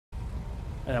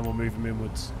and then we'll move him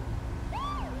inwards.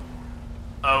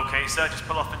 Okay, sir, just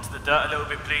pull off into the dirt a little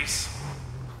bit, please.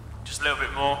 Just a little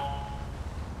bit more.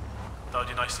 That'll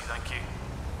do nicely, thank you.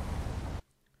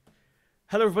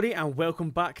 Hello everybody and welcome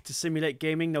back to Simulate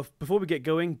Gaming. Now before we get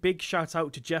going, big shout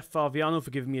out to Jeff Faviano for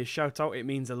giving me a shout out, it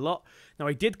means a lot. Now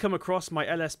I did come across my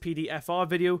LSPDFR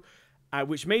video,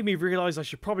 which made me realise I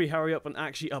should probably hurry up and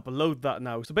actually upload that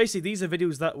now. So basically these are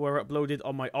videos that were uploaded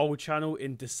on my old channel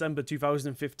in December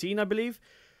 2015 I believe.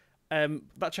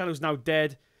 That channel is now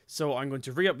dead, so I'm going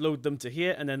to re-upload them to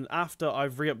here, and then after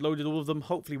I've re-uploaded all of them,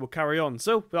 hopefully we'll carry on.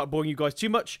 So without boring you guys too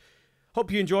much, hope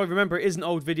you enjoy. Remember, it is an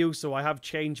old video, so I have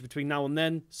changed between now and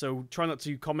then, so try not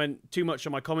to comment too much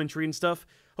on my commentary and stuff.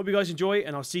 Hope you guys enjoy,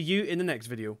 and I'll see you in the next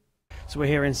video. So we're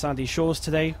here in Sandy Shores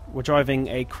today. We're driving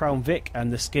a Crown Vic,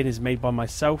 and the skin is made by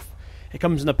myself. It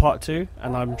comes in a part 2,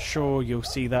 and I'm sure you'll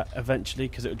see that eventually,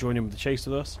 because it'll join in with the chase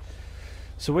with us.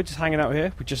 So we're just hanging out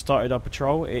here. We just started our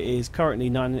patrol. It is currently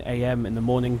 9 AM in the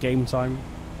morning, game time.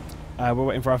 We're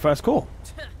waiting for our first call.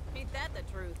 Ain't that the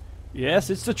truth? Yes,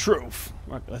 it's the truth.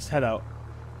 Right, let's head out.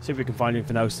 See if we can find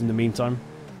anything else in the meantime.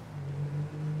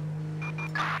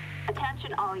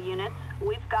 Attention all units.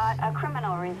 We've got a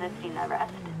criminal resisting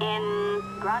arrest in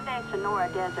Grande Sonora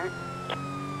Desert.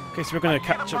 Okay, so we're going to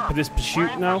catch up with this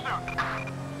pursuit now.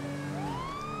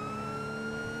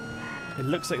 It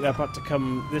looks like they're about to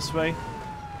come this way.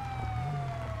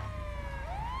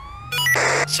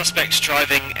 Suspect's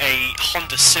driving a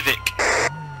Honda Civic.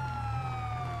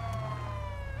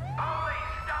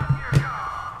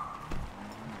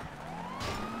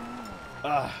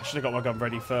 I should have got my gun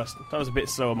ready first. That was a bit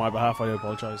slow on my behalf, I do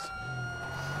apologise.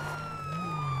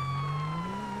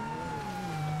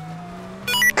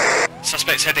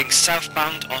 Suspect's heading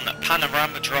southbound on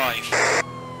Panorama Drive.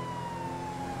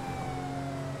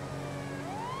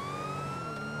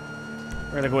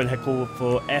 We're going to go and head call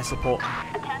for air support.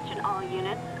 Attention all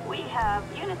units. We have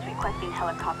units requesting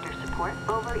helicopter support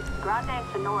over Grande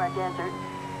Sonora Desert.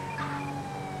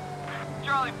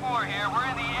 Charlie 4 here. We're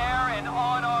in the air and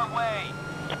on our way.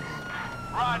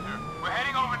 Roger. We're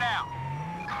heading over now.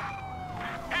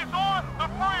 It's on the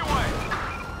freeway.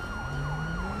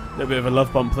 A little bit of a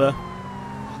love bump there.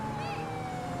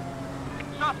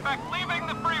 Suspect leaving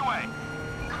the freeway.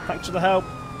 Thanks for the help.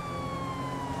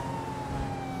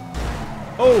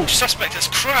 Oh! Suspect has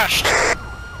crashed.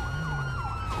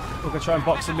 We're going to try and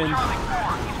box him in. Charlie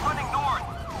 4. He's running north.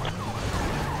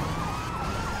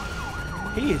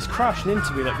 He is crashing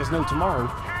into me like there's no tomorrow.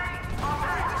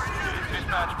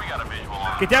 Dispatch, we got a visual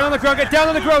on. Get down on the ground, get down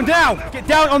on the ground now! Get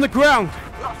down on the ground!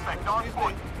 Suspect on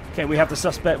foot. Okay, we have the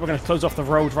suspect. We're going to close off the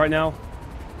road right now.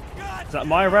 Is that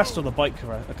my arrest or the bike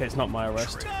arrest? Okay, it's not my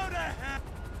arrest.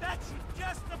 That should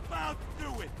just about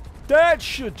do it. That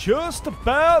should just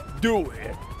about do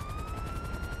it.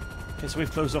 Okay, so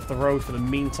we've closed off the road for the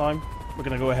meantime. We're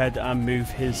going to go ahead and move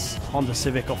his Honda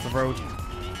Civic off the road.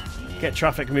 Get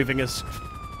traffic moving as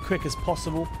quick as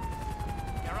possible.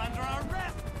 You're under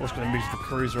arrest. We're just going to move the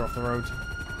cruiser off the road.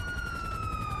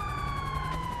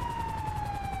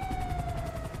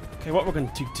 Okay, what we're going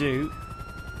to do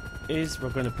is we're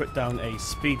going to put down a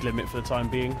speed limit for the time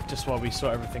being, just while we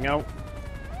sort everything out.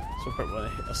 So we'll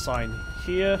put a sign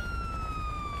here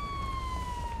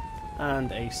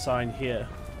and a sign here.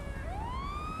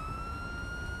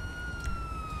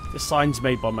 This sign's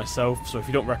made by myself, so if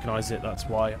you don't recognise it, that's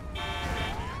why.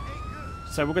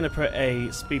 So we're going to put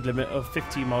a speed limit of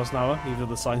 15 miles an hour, even though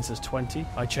the sign says 20.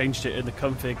 I changed it in the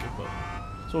config, but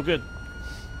it's all good.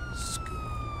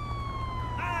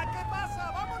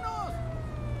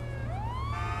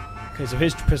 Okay, so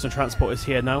his personal transport is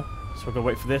here now, so we're going to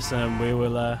wait for this and we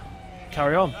will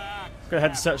carry on. Go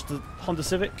ahead and search the Honda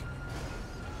Civic.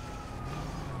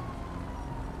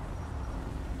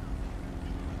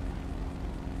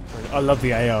 I love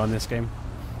the AI on this game.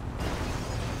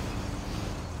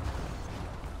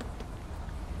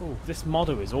 Oh, this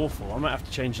motto is awful. I might have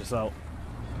to change this out.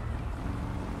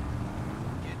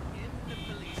 Get in the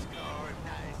police car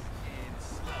nice and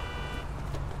slow.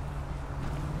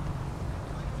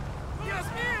 Yes,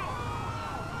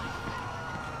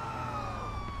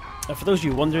 ma'am. For those of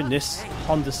you wondering, this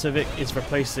Honda Civic is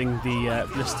replacing the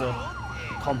Blister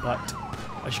Compact.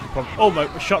 As you can probably... Oh my,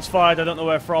 shots fired, I don't know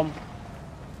where from.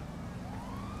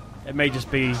 It may just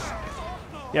be...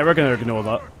 Yeah, we're going to ignore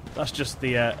that. That's just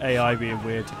the AI being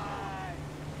weird.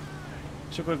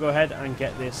 So we're going to go ahead and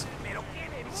get this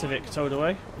Civic towed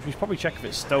away. We should probably check if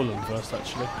it's stolen first,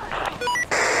 actually.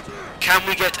 Can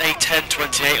we get a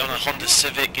 1028 on a Honda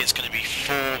Civic? It's going to be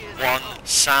 41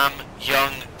 Sam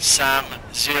Young Sam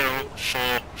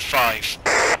 045.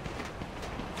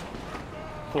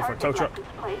 Call for a tow truck.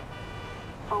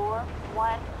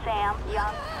 141 Sam,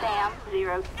 Young, Sam,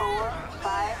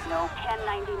 045, no,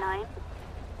 1099.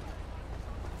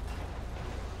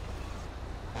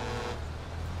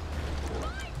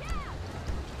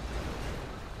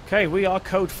 Okay, we are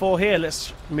code 4 here.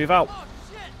 Let's move out.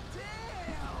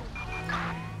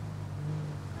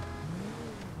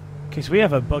 Okay, so we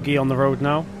have a buggy on the road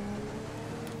now.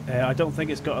 I don't think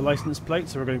it's got a license plate,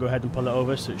 so we're going to go ahead and pull it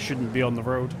over, so it shouldn't be on the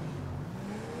road.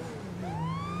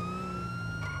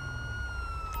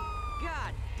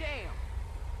 God damn.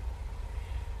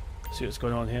 See what's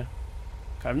going on here.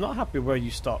 Okay, I'm not happy where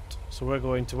you stopped, so we're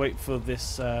going to wait for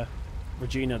this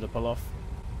Regina to pull off,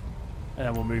 and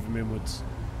then we'll move him inwards.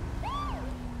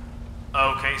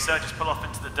 Okay, sir, just pull off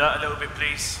into the dirt a little bit,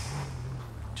 please.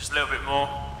 Just a little bit more.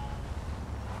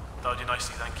 That'll do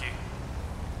nicely, thank you.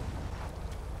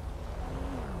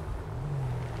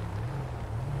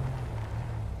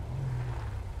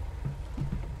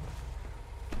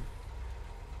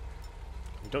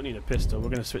 We don't need a pistol, we're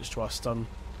going to switch to our stun.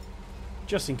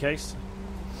 Just in case.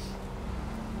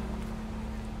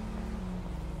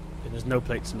 And there's no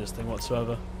plates in this thing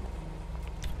whatsoever.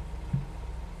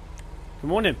 Good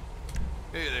morning.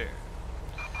 Hey there.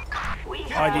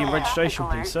 ID and registration,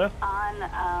 please, sir. On,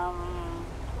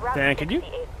 Route Thank you.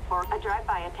 68 for a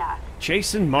drive-by attack.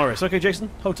 Jason Morris. Okay, Jason,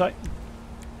 hold tight.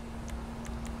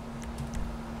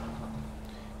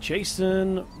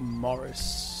 Jason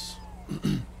Morris.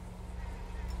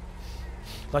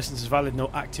 License is valid, no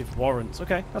active warrants.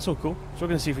 Okay, that's all cool. So we're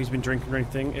going to see if he's been drinking or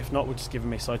anything. If not, we'll just give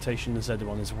him a citation and send him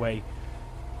on his way.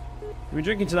 You've been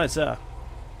drinking tonight, sir?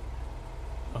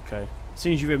 Okay. As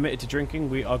soon as you've admitted to drinking,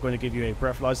 we are going to give you a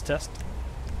breathalyzer test.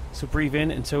 So breathe in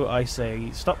until I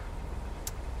say stop.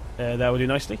 That will do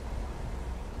nicely.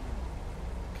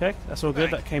 Okay, that's all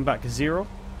good. That came back 0.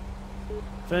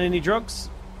 Feeling any drugs?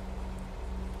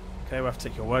 Okay, we'll have to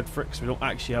take your word for it because we don't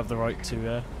actually have the right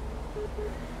to...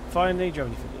 Finally, do you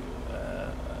have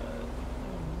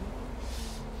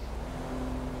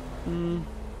anything?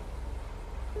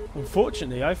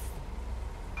 Unfortunately,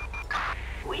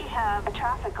 We have a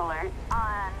traffic alert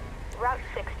on Route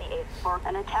 68 for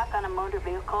an attack on a motor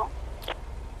vehicle.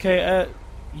 Okay,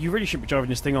 you really shouldn't be driving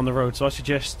this thing on the road, so I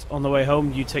suggest on the way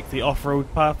home you take the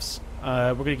off-road paths.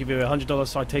 We're going to give you a $100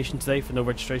 citation today for no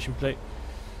registration plate.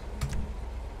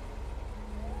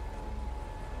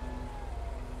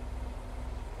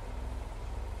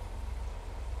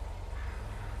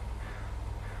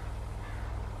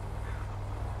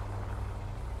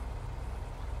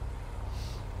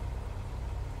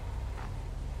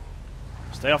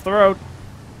 Stay off the road.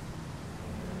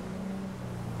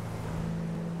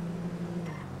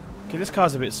 Okay, this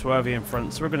car's a bit swervy in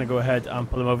front, so we're going to go ahead and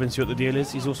pull him over and see what the deal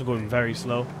is. He's also going very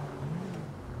slow.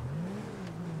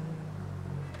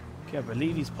 Okay, I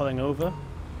believe he's pulling over.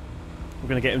 We're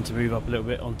going to get him to move up a little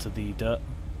bit onto the dirt.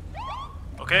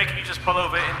 Okay, can you just pull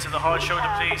over into the hard shoulder,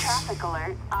 please? A traffic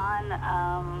alert on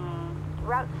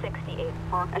Route 68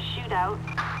 for a shootout.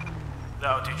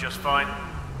 That'll do just fine.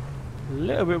 A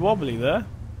little bit wobbly there.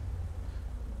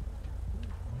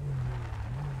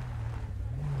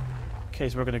 Okay,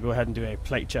 so we're going to go ahead and do a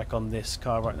plate check on this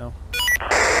car right now.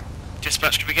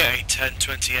 Dispatch, can we get a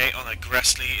 1028 on a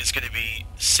Grassley? It's going to be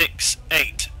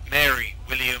 68 Mary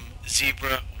William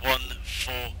Zebra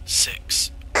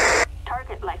 146.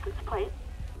 Target license plate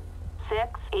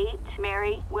 68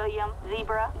 Mary William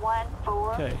Zebra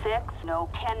 146, no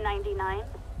 1099.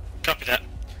 Copy that.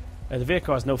 The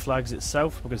vehicle has no flags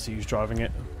itself. We're going to see who's driving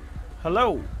it.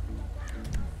 Hello.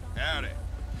 Howdy.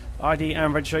 ID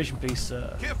and registration, please,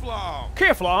 sir. Kiflom.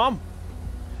 Kiflom.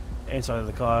 Inside of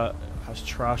the car has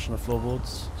trash on the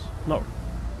floorboards. Not.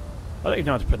 I don't even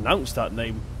know how to pronounce that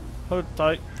name. Hold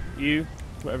tight, you,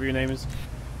 whatever your name is.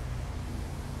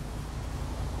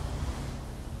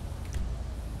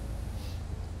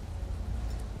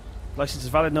 License is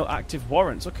valid, no active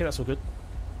warrants. Okay, that's all good.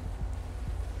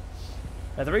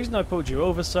 The reason I pulled you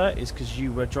over, sir, is because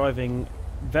you were driving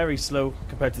very slow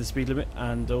compared to the speed limit,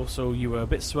 and also you were a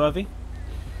bit swervy.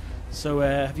 So,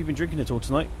 have you been drinking at all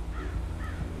tonight?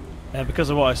 Because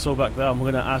of what I saw back there, I'm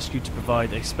going to ask you to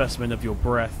provide a specimen of your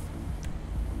breath.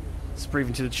 Just breathe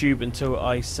into the tube until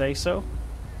I say so.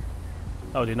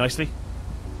 That'll do nicely.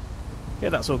 Yeah,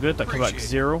 that's all good. That comes back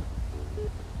 0.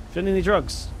 Feeling any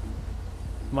drugs?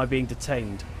 Am I being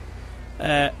detained?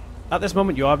 At this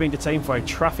moment, you are being detained for a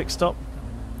traffic stop.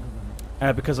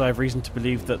 Because I have reason to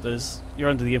believe that you're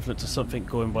under the influence of something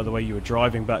going by the way you were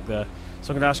driving back there.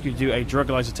 So I'm going to ask you to do a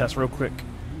drug-elizer test real quick.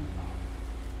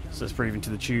 So let's breathe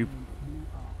into the tube.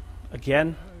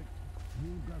 Again.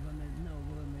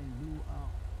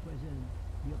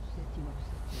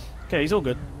 Okay, he's all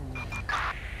good.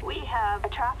 We have a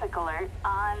traffic alert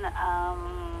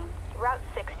on Route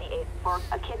 68 for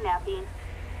a kidnapping.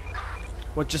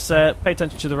 Well, just pay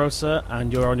attention to the road, sir,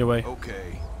 and you're on your way.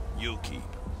 Okay, you'll keep.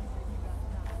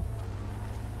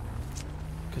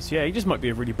 Because, yeah, he just might be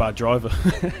a really bad driver,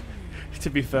 to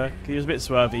be fair. He was a bit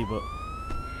swervy, but...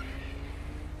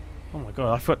 Oh my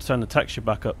god, I forgot to turn the texture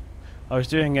back up. I was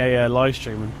doing a live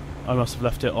stream, and I must have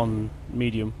left it on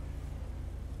medium.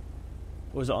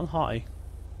 Or was it on high?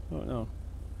 I don't know.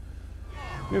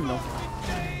 Moving on.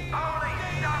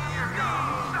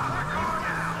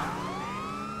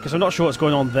 Because I'm not sure what's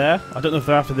going on there. I don't know if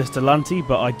they're after this Delante,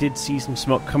 but I did see some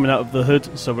smoke coming out of the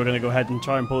hood, so we're going to go ahead and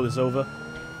try and pull this over.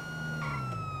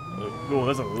 Oh,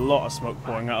 there's a lot of smoke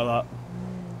pouring out of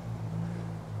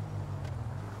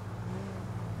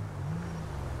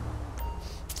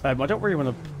that. I don't really want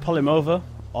to pull him over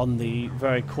on the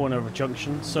very corner of a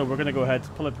junction, so we're going to go ahead,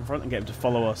 pull up in front and get him to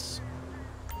follow us.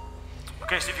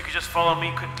 Okay, so if you could just follow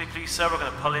me quickly, please, sir. We're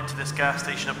going to pull into this gas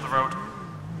station up the road.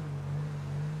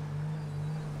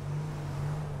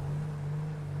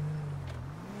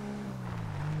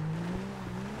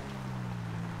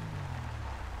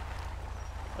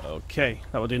 Okay,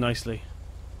 that will do nicely.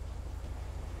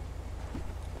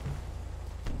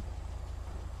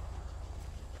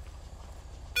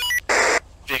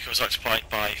 Vehicle was occupied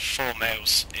by 4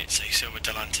 males. It's a silver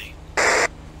Delante.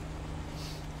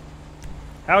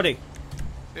 Howdy.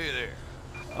 Hey there.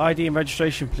 ID and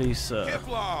registration, please, sir.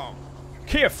 Keflam.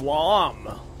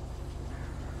 Keflam.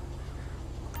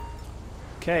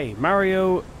 Okay,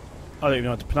 Mario. I don't even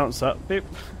know how to pronounce that. Beep.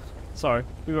 Sorry,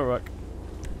 we got work.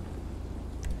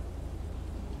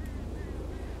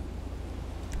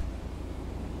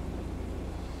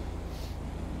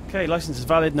 Okay, license is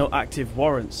valid, no active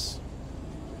warrants.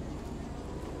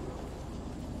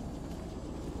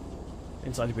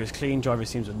 Inside the is clean, driver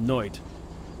seems annoyed.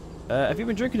 Have you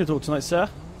been drinking at all tonight, sir?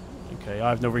 Okay, I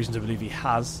have no reason to believe he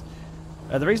has.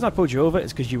 The reason I pulled you over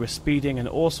is because you were speeding, and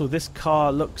also this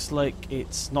car looks like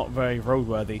it's not very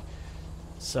roadworthy.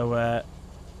 So,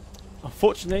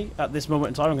 unfortunately, at this moment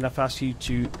in time, I'm going to have to ask you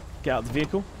to get out of the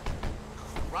vehicle.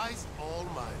 Christ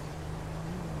almighty.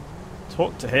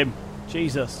 Talk to him.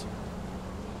 Jesus.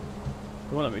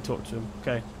 He won't let me talk to him.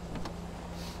 Okay.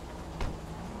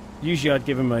 Usually I'd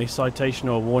give him a citation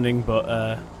or a warning, but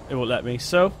it won't let me.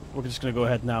 So, we're just going to go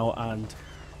ahead now, and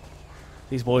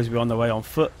these boys will be on their way on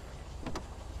foot.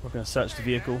 We're going to search the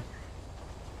vehicle.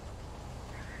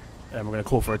 And we're going to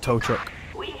call for a tow truck.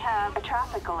 We have a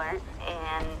traffic alert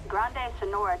in Grande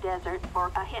Sonora Desert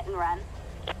for a hit and run.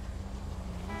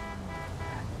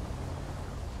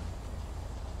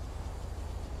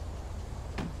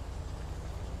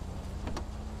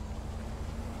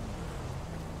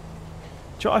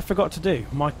 Do you know what I forgot to do?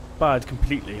 My bad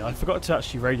completely. I forgot to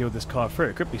actually radio this car through.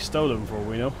 It could be stolen for all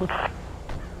we know. What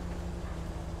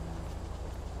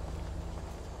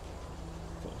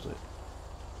was it?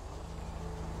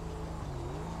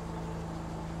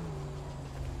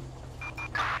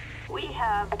 We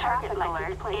have a traffic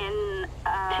alert in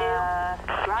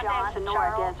Grande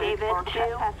Sonora Desert for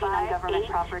trespassing on government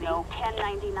property,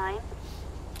 1099.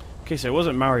 Okay, so it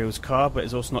wasn't Mario's car, but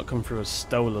it's also not come through as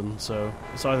stolen, so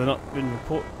it's either not been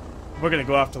reported. We're going to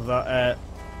go after that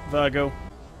Virgo.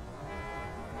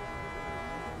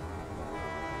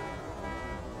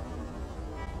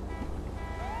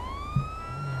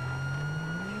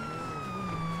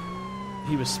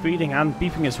 He was speeding and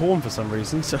beeping his horn for some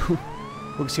reason, so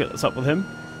we'll see what's up with him.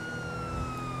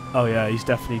 Oh yeah, he's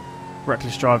definitely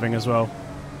reckless driving as well.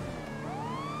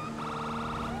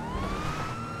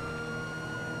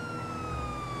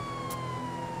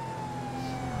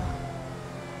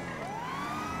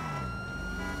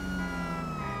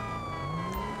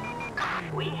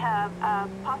 We have a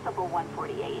possible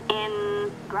 148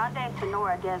 in Grande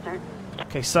Sonora Desert.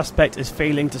 Okay, suspect is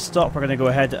failing to stop. We're going to go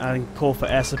ahead and call for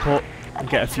air support and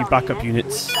get a few backup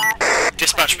units.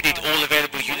 Dispatch, we need all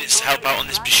available units to help out on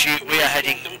this pursuit. We are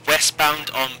heading westbound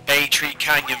on Bay Tree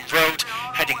Canyon Road,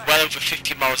 heading well over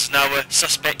 50 miles an hour.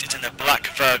 Suspect is in a black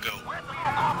Virgo.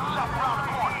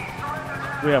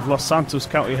 We have Los Santos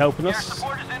County helping us.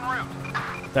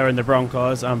 They're in the brown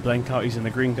cars and Blaine County's in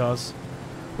the green cars.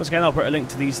 Once again, I'll put a link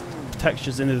to these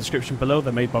textures in the description below.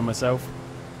 They're made by myself.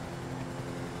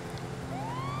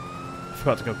 I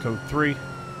forgot to go code 3.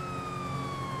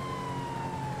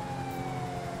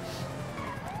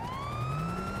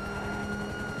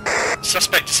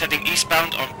 Suspect is heading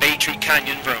eastbound on Bay Tree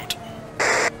Canyon Road.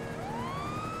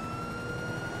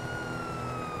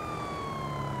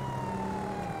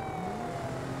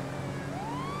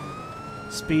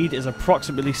 Speed is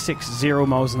approximately 60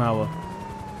 miles an hour.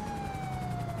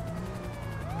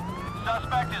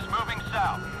 Suspect is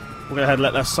We're going to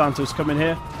let Los Santos come in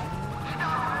here.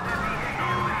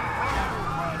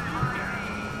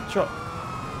 Sure.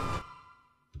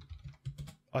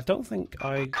 I don't think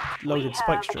I loaded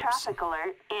spike strips. We have a traffic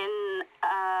alert in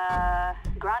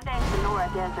Grande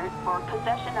Sonora Desert for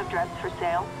possession of drugs for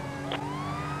sale.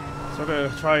 So we're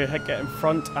going to try and get in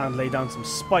front and lay down some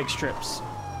spike strips.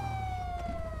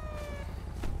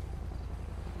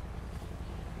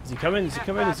 Is he coming? Is he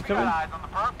coming? Is he coming? Eyes on the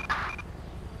perp.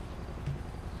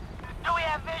 Do we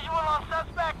have visual on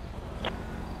suspect?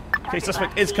 Okay,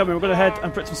 suspect is coming. We're going to head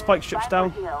and put some spike strips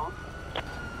down.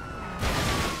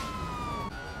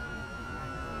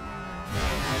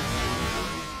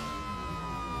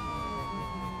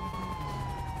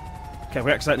 Okay,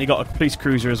 we accidentally got a police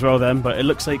cruiser as well then, but it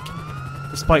looks like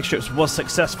the spike strips was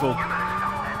successful.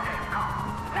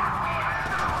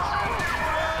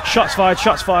 Shots fired,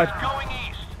 shots fired. Going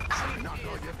east.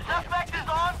 Suspect is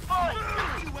on foot.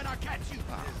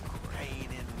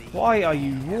 Why are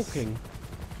you walking?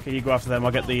 Okay, you go after them,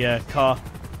 I'll get the car.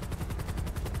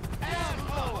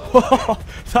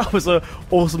 That was an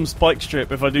awesome spike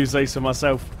strip, if I do say so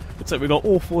myself. Looks like we got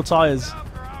all 4 tyres.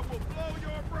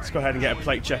 Let's go ahead and get a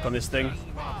plate check on this thing.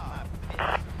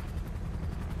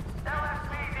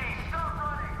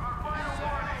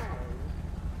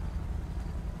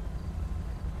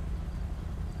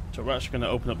 So we're actually going to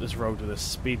open up this road with a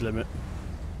speed limit.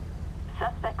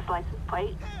 Suspect's license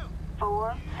plate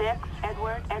 4-6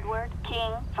 Edward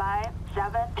King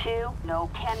 572 no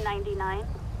 1099.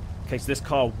 Okay, so this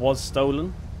car was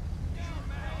stolen.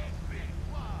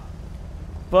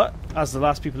 But as the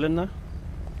last people in there,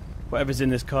 whatever's in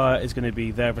this car is going to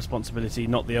be their responsibility,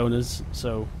 not the owner's.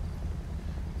 So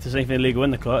if there's anything illegal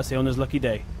in the car, it's the owner's lucky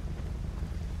day.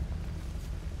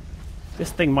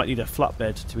 This thing might need a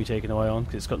flatbed to be taken away on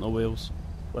because it's got no wheels.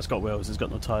 Well, it's got wheels, it's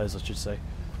got no tyres, I should say.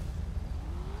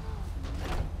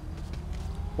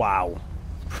 Wow.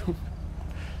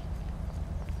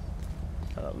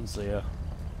 That one's the,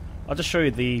 I'll just show you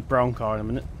the brown car in a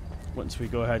minute once we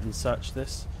go ahead and search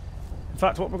this. In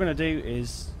fact, what we're going to do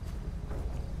is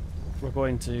we're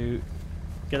going to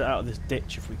get it out of this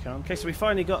ditch if we can. Okay, so we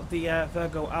finally got the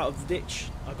Virgo out of the ditch.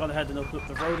 I've gone ahead and opened up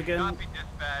the road again. Copy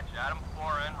dispatch. Adam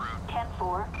 4 en route.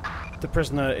 10-4. The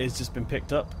prisoner is just been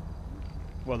picked up.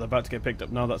 Well, they're about to get picked up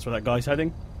now. That's where that guy's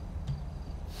heading.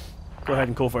 Go ahead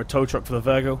and call for a tow truck for the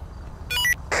Virgo.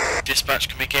 Dispatch,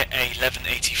 can we get a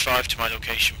 1185 to my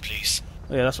location, please?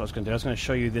 Oh, yeah, that's what I was going to do. I was going to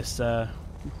show you this, the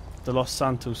Los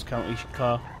Santos County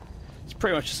car. It's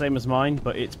pretty much the same as mine,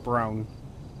 but it's brown.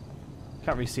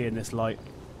 Can't really see it in this light,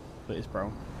 but it's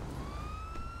brown.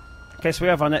 Okay, so we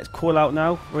have our next call out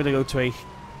now. We're going to go to a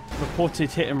reported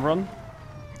hit and run.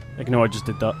 Ignore I just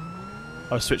did that.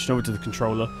 I was switching over to the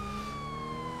controller.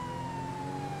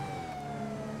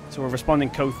 So we're responding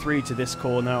code 3 to this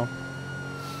call now.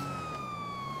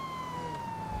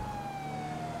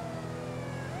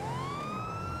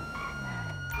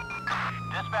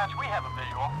 Dispatch, we have a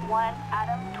visual. 1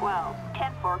 Adam 12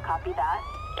 10-4. Copy that.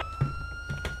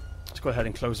 Let's go ahead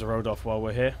and close the road off while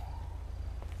we're here.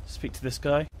 Speak to this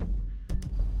guy.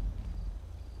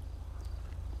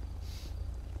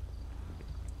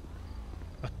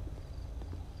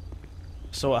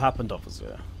 So what happened,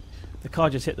 officer? The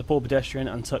car just hit the poor pedestrian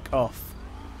and took off.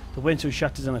 The windshield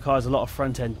shattered and the car has a lot of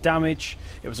front end damage.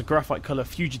 It was a graphite colour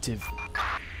fugitive.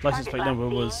 License plate number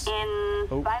was... in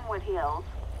Vinewood Hills.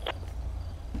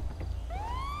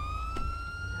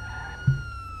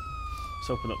 Let's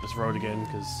open up this road again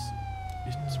because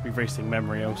it's erasing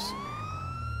memory else.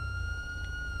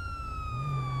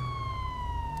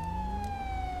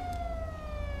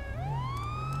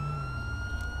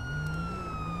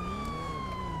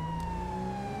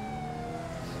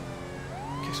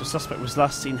 Okay, so suspect was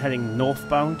last seen heading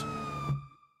northbound.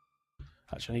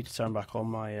 Actually, I need to turn back on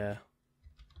my...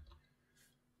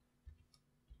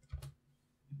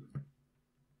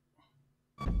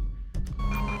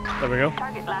 There we go.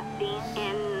 Target last seen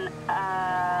in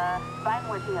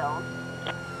Vinewood Hills.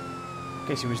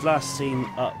 Okay, so he was last seen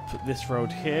up this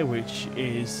road here, which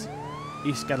is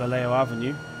East Galileo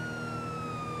Avenue.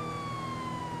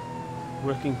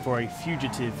 We're looking for a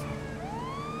fugitive.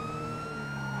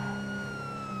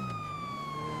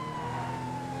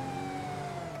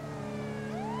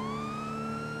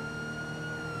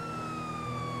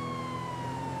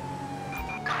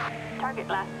 Target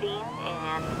last seen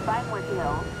in Vinewood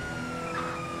Hills.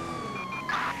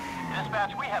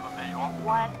 Dispatch, we have a visual.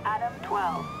 1 Adam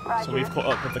 12. Roger. So we've caught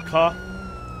up with the car.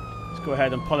 Let's go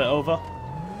ahead and pull it over.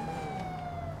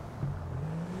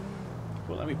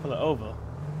 Well, let me pull it over.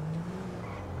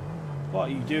 What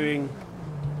are you doing?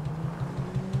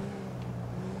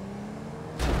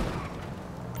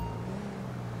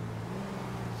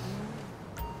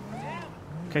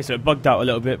 Okay, so it bugged out a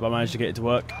little bit, but I managed to get it to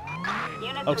work.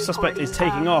 Units Oh, suspect is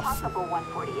reporting, taking off. Possible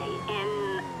 148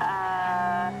 in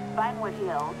Vinewood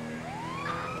Hills.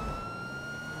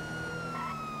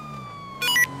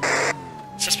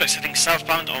 Suspects heading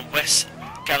southbound on West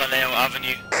Galileo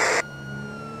Avenue.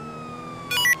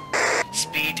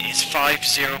 Speed is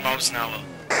 50 miles an hour.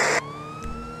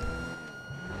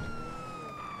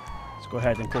 Let's go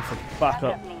ahead and go for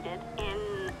backup. Backup needed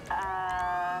in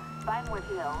Vinewood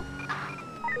Hills.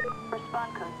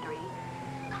 Respond code 3.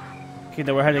 Okay,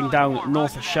 now we're heading down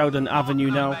North Sheldon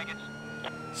Avenue now.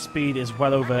 Speed is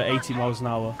well over 80 miles an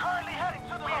hour. Currently heading to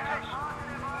the location.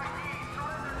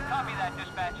 Copy that,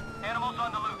 dispatch. Animals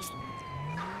on the loose.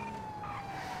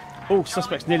 Oh,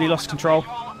 suspect's nearly lost control.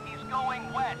 He's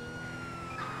going west.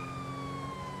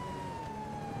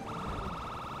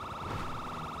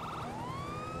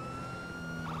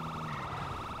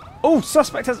 Oh,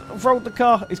 suspect has rolled the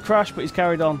car. He's crashed, but he's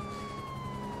carried on.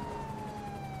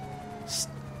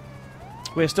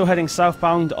 We're still heading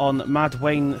southbound on Mad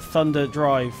Wayne Thunder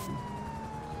Drive.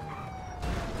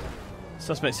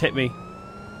 Suspects hit me.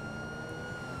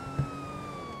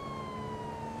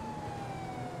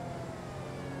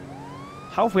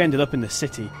 How have we ended up in the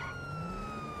city?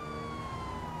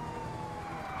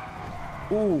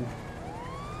 Ooh.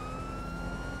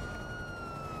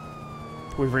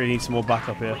 We really need some more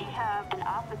backup here. We have an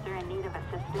officer in need of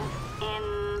assistance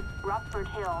in Rockford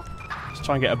Hills. Let's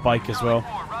try and get a bike as well.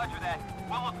 Roger that.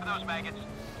 We'll look for those maggots.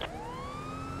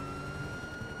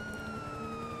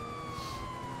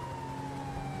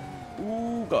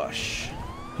 Ooh, gosh.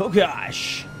 Oh,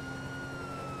 gosh.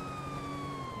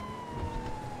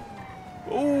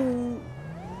 Ooh.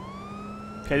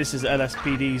 Okay, this is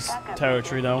LSPD's Backup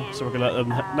territory needed now, so we're in, going to let them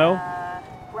know.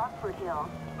 Rockford Hills.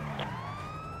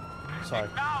 Sorry,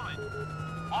 Acknowledged.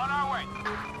 On our way.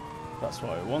 that's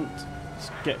what I want. Let's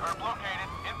get... Located.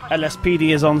 In pursuit.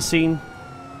 LSPD is on scene.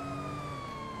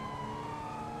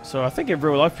 So I think in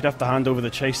real life we'd have to hand over the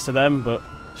chase to them, but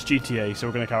it's GTA, so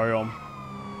we're going to carry on.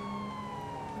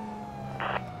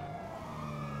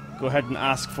 Go ahead and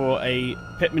ask for a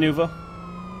pit maneuver.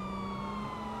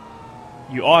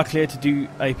 You are clear to do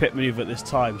a pit maneuver at this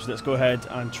time, so let's go ahead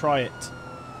and try it.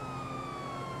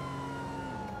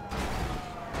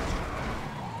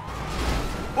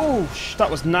 Oh, that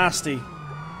was nasty.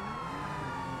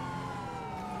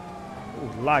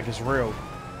 Oh, lag is real.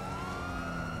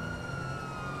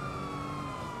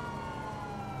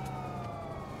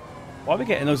 Why are we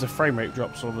getting those frame rate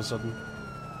drops all of a sudden?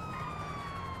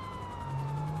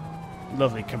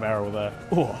 Lovely Camaro there.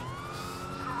 Oh.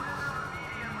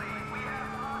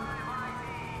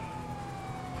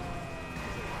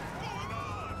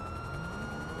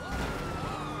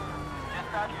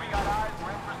 Dispatch, we got eyes.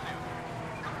 We're in pursuit.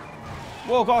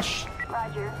 Whoa, gosh.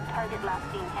 Roger. Target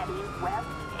last seen heading west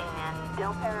and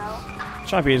Del Perro.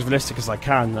 Try to be as realistic as I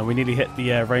can, and we nearly hit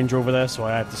the Range Rover there, so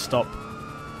I had to stop.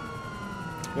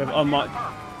 We have unmarked.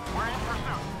 We're in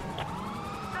pursuit.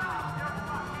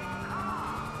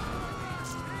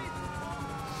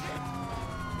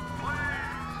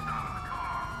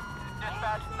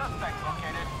 Dispatch, suspect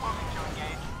located. Moving to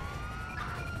engage.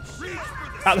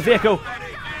 Out the vehicle.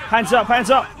 Hands up, hands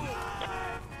up. This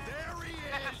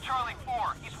is Charlie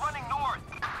 4. He's running north.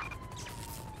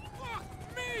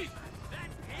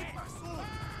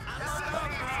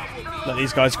 Let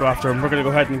these guys go after him. We're going to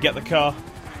go ahead and get the car.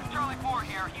 Charlie 4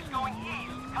 here. He's going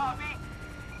east. Copy.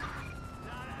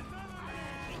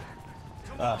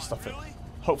 Ah, stuff it.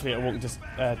 Hopefully it won't just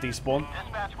despawn.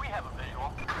 Dispatch, we have a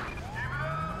visual.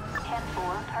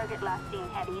 10-4. Target last seen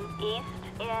heading east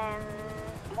in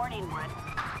Morningwood.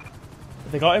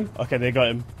 They got him? Okay, they got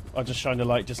him. I'll just shine the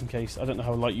light just in case. I don't know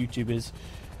how light YouTube is.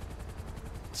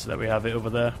 So there we have it over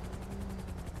there.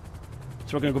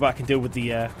 So we're going to go back and deal with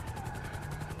the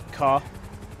car.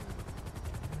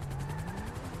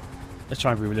 Let's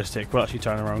try and be realistic. We'll actually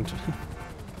turn around.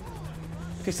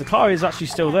 Okay, so the car is actually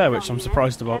still there, which I'm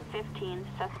surprised about. 15,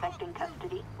 suspect in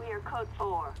custody. We are code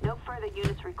 4. No further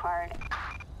units required.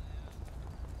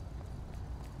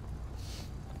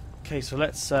 Okay, so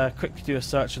let's quickly do a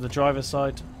search of the driver's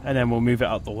side, and then we'll move it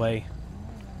out the way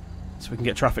so we can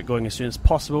get traffic going as soon as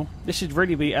possible. This should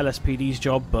really be LSPD's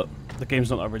job, but the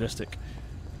game's not that realistic.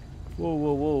 Whoa,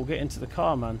 whoa, whoa, get into the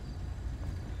car, man.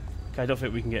 Okay, I don't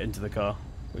think we can get into the car,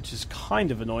 which is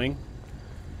kind of annoying.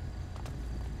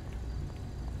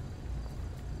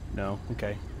 No,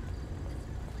 okay.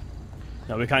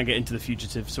 No, we can't get into the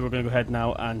fugitive, so we're going to go ahead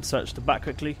now and search the back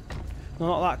quickly. No,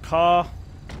 not that car.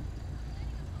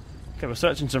 Okay, we're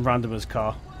searching some randomer's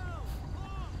car.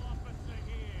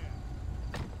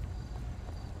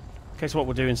 Okay, so what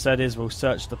we'll do instead is we'll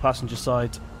search the passenger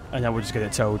side and then we'll just get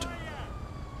it towed.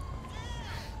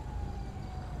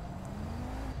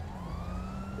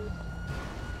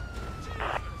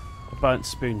 A burnt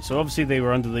spoon. So obviously they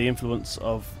were under the influence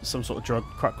of some sort of drug,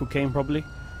 crack cocaine probably.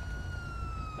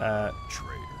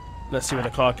 Let's see where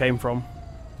the car came from.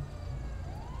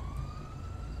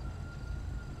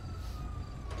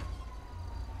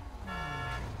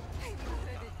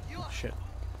 Shit.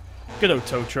 Good old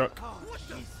tow truck.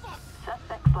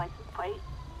 Suspect's license plate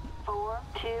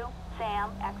 42 Sam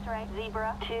X-ray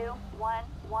Zebra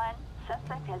 211.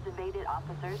 Suspect has evaded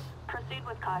officers. Proceed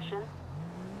with caution.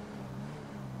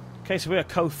 Okay, so we are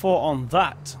code 4 on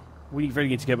that. We really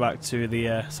need to get back to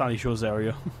the Sandy Shores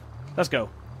area. Let's go.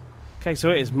 Okay, so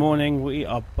it is morning. We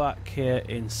are back here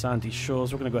in Sandy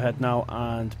Shores. We're going to go ahead now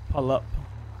and pull up,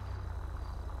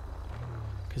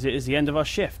 because it is the end of our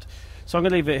shift. So I'm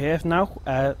going to leave it here for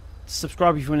now.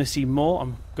 Subscribe if you want to see more.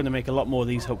 I'm going to make a lot more of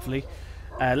these, hopefully.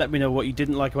 Let me know what you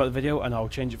didn't like about the video, and I'll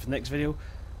change it for the next video.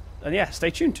 And yeah,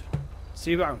 stay tuned.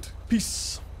 See you around.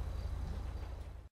 Peace.